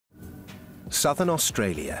Southern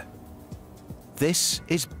Australia. This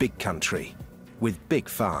is big country, with big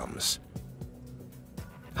farms.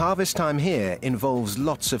 Harvest time here involves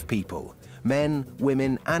lots of people, men,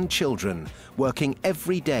 women and children, working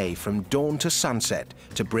every day from dawn to sunset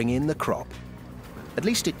to bring in the crop. At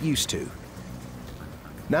least it used to.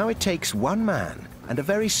 Now it takes one man and a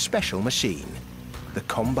very special machine, the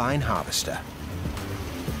combine harvester.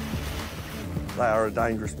 They are a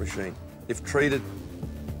dangerous machine. If treated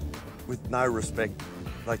with no respect,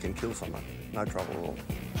 they can kill someone. No trouble at all.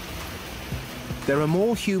 There are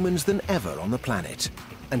more humans than ever on the planet,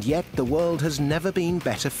 and yet the world has never been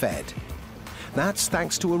better fed. That's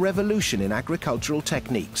thanks to a revolution in agricultural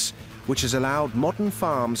techniques, which has allowed modern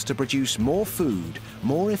farms to produce more food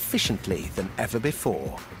more efficiently than ever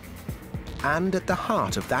before. And at the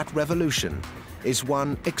heart of that revolution is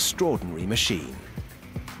one extraordinary machine.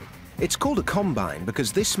 It's called a combine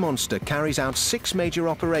because this monster carries out 6 major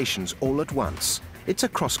operations all at once. It's a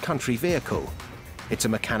cross-country vehicle. It's a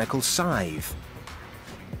mechanical scythe.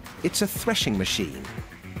 It's a threshing machine.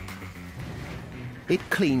 It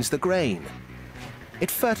cleans the grain. It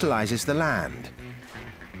fertilizes the land.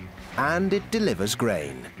 And it delivers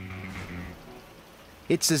grain.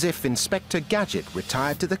 It's as if Inspector Gadget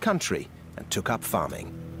retired to the country and took up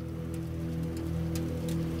farming.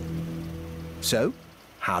 So,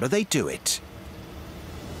 how do they do it?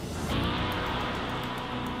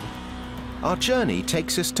 Our journey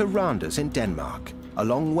takes us to Randers in Denmark, a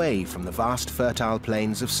long way from the vast fertile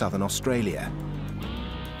plains of southern Australia.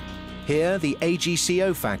 Here, the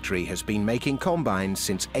AGCO factory has been making combines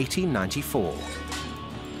since 1894.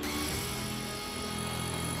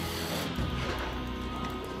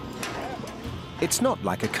 It's not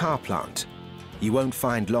like a car plant. You won't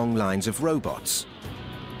find long lines of robots.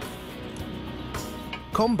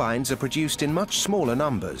 Combines are produced in much smaller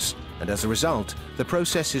numbers, and as a result, the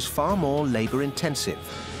process is far more labor-intensive.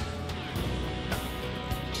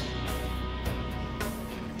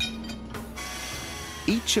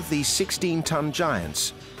 Each of these 16-ton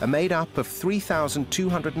giants are made up of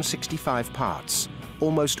 3,265 parts,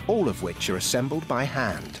 almost all of which are assembled by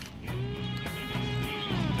hand.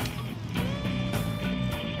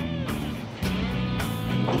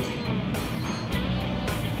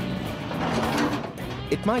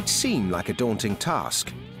 It might seem like a daunting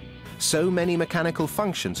task. So many mechanical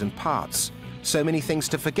functions and parts, so many things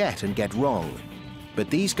to forget and get wrong. But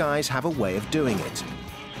these guys have a way of doing it.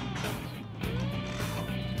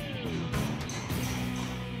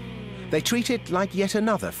 They treat it like yet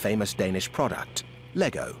another famous Danish product,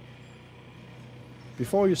 Lego.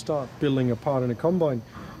 Before you start building a part in a combine,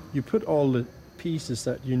 you put all the pieces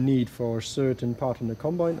that you need for a certain part in the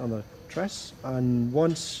combine on a truss, and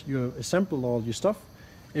once you assemble all your stuff,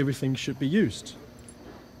 everything should be used.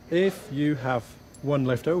 If you have one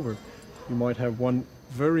left over, you might have one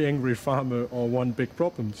very angry farmer or one big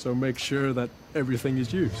problem, so make sure that everything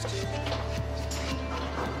is used.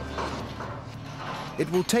 It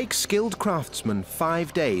will take skilled craftsmen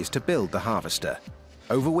 5 days to build the harvester,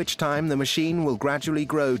 over which time the machine will gradually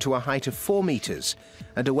grow to a height of 4 meters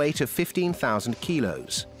and a weight of 15,000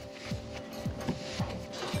 kilos.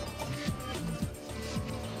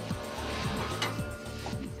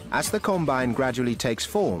 As the combine gradually takes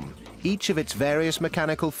form, each of its various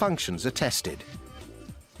mechanical functions are tested.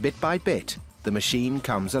 Bit by bit, the machine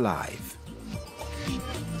comes alive.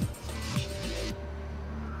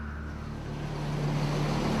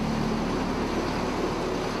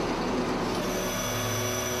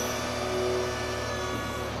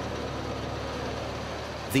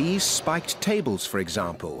 These spiked tables, for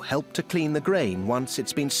example, help to clean the grain once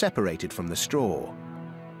it's been separated from the straw.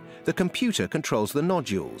 The computer controls the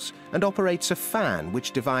nodules and operates a fan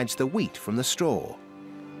which divides the wheat from the straw.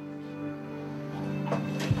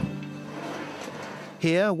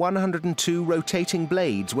 Here, 102 rotating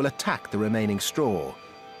blades will attack the remaining straw.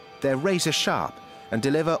 They're razor sharp and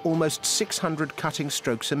deliver almost 600 cutting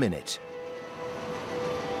strokes a minute.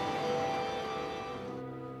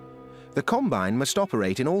 The combine must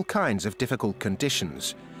operate in all kinds of difficult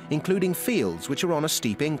conditions, including fields which are on a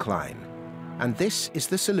steep incline. And this is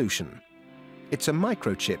the solution. It's a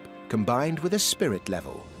microchip combined with a spirit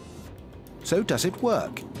level. So does it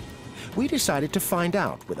work? We decided to find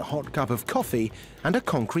out with a hot cup of coffee and a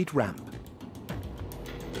concrete ramp.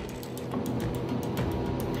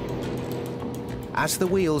 As the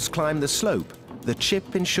wheels climb the slope, the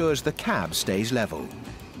chip ensures the cab stays level.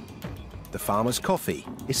 The farmer's coffee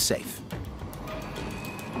is safe.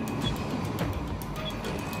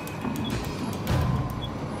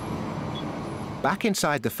 Back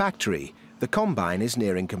inside the factory, the combine is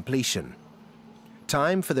nearing completion.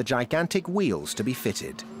 Time for the gigantic wheels to be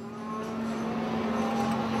fitted.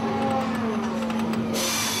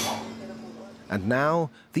 And now,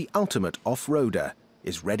 the ultimate off-roader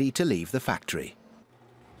is ready to leave the factory.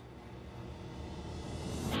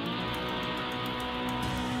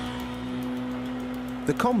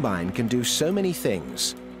 The combine can do so many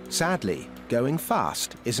things. Sadly, going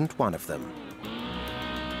fast isn't one of them.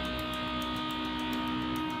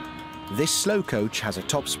 This slow coach has a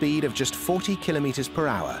top speed of just 40 kilometers per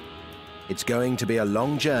hour. It's going to be a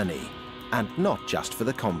long journey, and not just for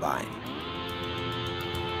the combine.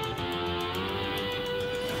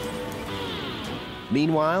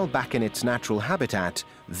 Meanwhile, back in its natural habitat,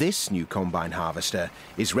 this new combine harvester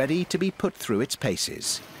is ready to be put through its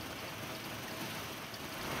paces.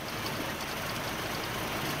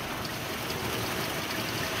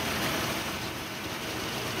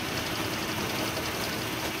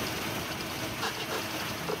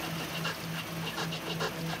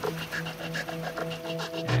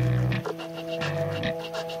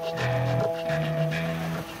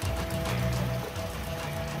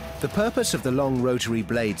 The purpose of the long rotary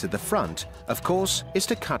blades at the front, of course, is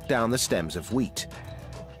to cut down the stems of wheat.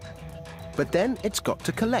 But then it's got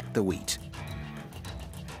to collect the wheat.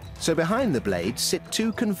 So behind the blades sit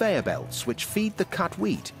two conveyor belts which feed the cut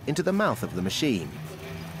wheat into the mouth of the machine.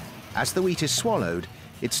 As the wheat is swallowed,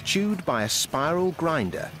 it's chewed by a spiral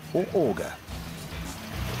grinder or auger.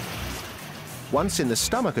 Once in the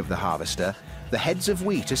stomach of the harvester, the heads of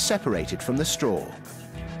wheat are separated from the straw.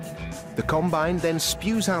 The combine then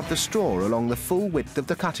spews out the straw along the full width of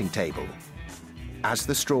the cutting table. As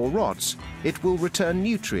the straw rots, it will return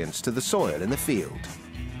nutrients to the soil in the field.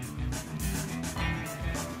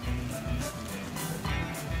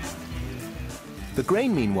 The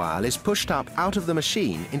grain, meanwhile, is pushed up out of the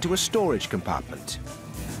machine into a storage compartment.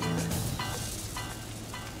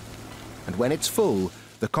 And when it's full,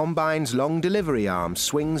 the combine's long delivery arm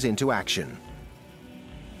swings into action.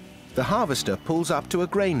 The harvester pulls up to a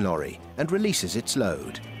grain lorry and releases its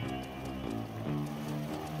load.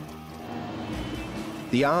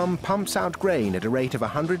 The arm pumps out grain at a rate of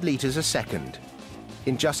 100 litres a second.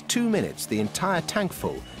 In just 2 minutes, the entire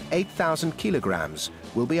tankful, 8,000 kilograms,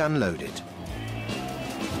 will be unloaded.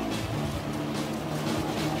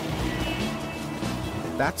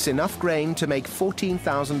 That's enough grain to make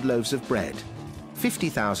 14,000 loaves of bread,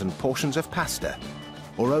 50,000 portions of pasta,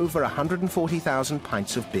 or over 140,000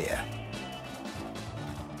 pints of beer.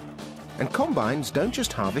 And combines don't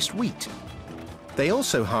just harvest wheat. They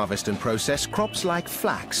also harvest and process crops like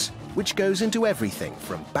flax, which goes into everything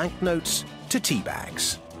from banknotes to tea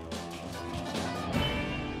bags.